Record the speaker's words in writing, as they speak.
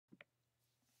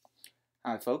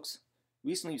Hi folks,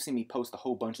 recently you've seen me post a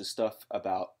whole bunch of stuff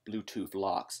about Bluetooth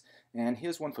locks, and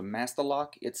here's one for Master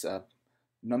Lock. Its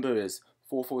number is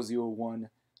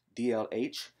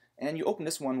 4401DLH, and you open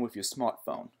this one with your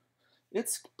smartphone.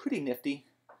 It's pretty nifty,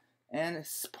 and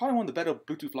it's probably one of the better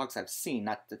Bluetooth locks I've seen.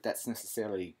 Not that that's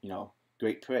necessarily,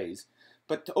 great praise,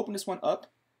 but to open this one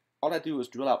up, all I do is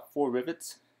drill out 4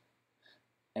 rivets,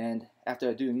 and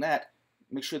after doing that,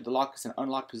 make sure the lock is in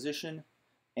unlocked position.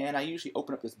 And I usually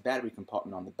open up this battery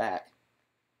compartment on the back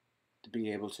to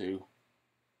be able to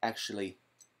actually,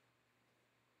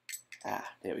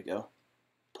 there we go,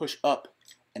 push up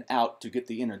and out to get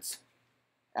the innards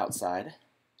outside.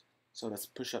 So let's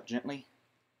push up gently,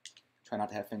 try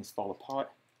not to have things fall apart,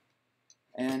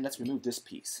 and let's remove this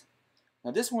piece.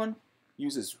 Now this one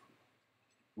uses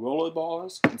roller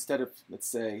bars instead of, let's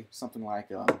say, something like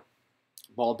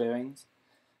ball bearings.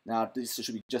 Now this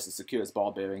should be just as secure as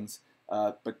ball bearings.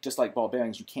 But just like ball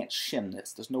bearings, you can't shim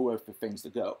this. There's nowhere for things to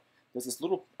go. There's this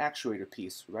little actuator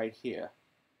piece right here.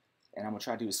 And I'm going to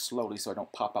try to do this slowly so I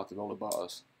don't pop out the roller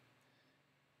bars.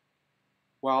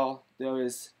 While there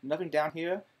is nothing down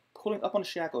here, pulling up on the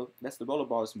shackle lets the roller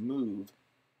bars move.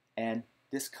 And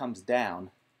this comes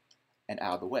down and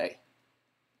out of the way.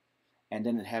 And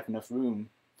then it have enough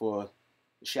room for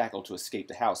the shackle to escape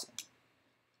the housing.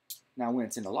 Now when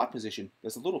it's in the lock position,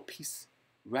 there's a little piece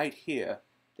right here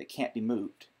that can't be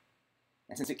moved.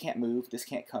 And since it can't move, this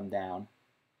can't come down.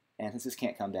 And since this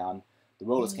can't come down, the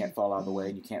rollers can't fall out of the way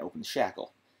and you can't open the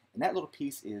shackle. And that little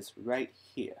piece is right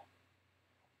here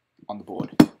on the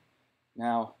board.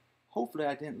 Now, hopefully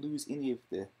I didn't lose any of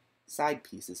the side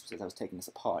pieces because I was taking this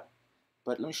apart.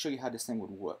 But let me show you how this thing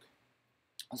would work.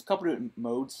 There's a couple of different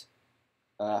modes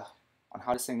on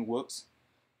how this thing works.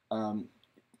 So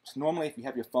normally if you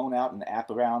have your phone out and the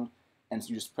app around and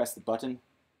you just press the button,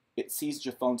 it sees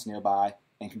your phone's nearby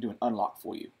and can do an unlock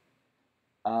for you.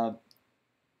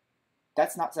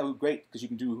 That's not so great because you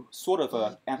can do sort of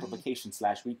a amplification /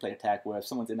 replay attack where if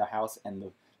someone's in their house and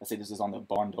let's say this is on the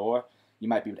barn door, you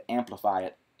might be able to amplify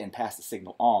it and pass the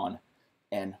signal on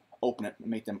and open it and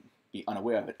make them be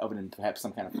unaware of it, other than perhaps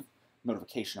some kind of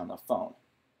notification on their phone.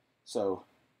 So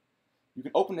you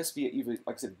can open this via either,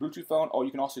 like I said, Bluetooth phone, or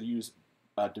you can also use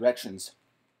directions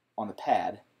on the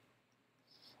pad.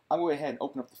 I'm going to go ahead and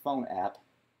open up the phone app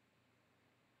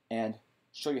and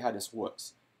show you how this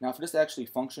works. Now for this to actually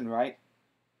function right,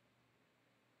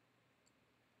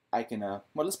 I can, well,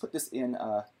 let's put this in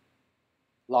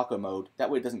locker mode. That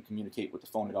way it doesn't communicate with the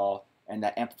phone at all, and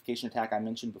that amplification attack I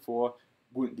mentioned before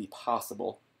wouldn't be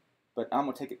possible. But I'm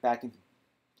going to take it back into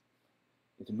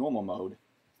normal mode,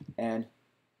 and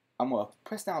I'm going to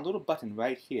press down a little button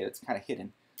right here. It's kind of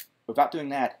hidden. Without doing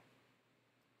that,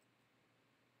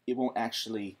 it won't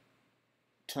actually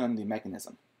turn the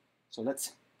mechanism. So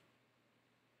let's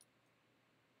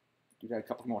do that a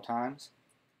couple more times.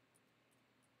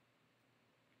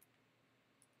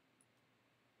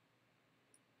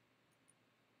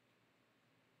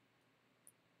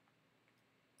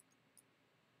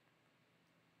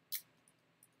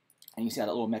 And you see how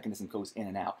that little mechanism goes in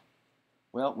and out.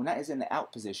 Well, when that is in the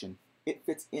out position, it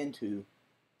fits into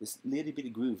this little bitty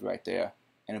groove right there.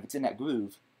 And if it's in that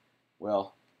groove,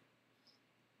 well,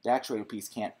 the actuator piece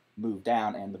can't move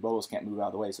down and the rollers can't move out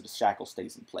of the way, so the shackle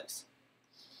stays in place.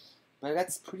 But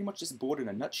that's pretty much this board in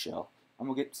a nutshell. I'm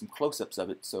going to get some close-ups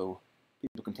of it so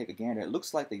people can take a gander. It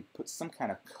looks like they put some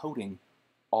kind of coating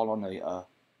all on the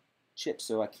chip,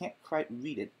 so I can't quite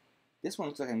read it. This one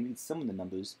looks like I can read some of the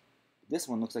numbers. This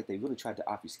one looks like they really tried to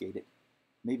obfuscate it.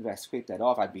 Maybe if I scrape that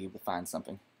off, I'd be able to find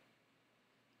something.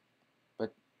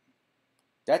 But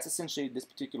that's essentially this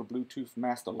particular Bluetooth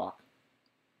master lock.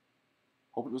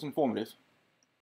 Hope it was informative.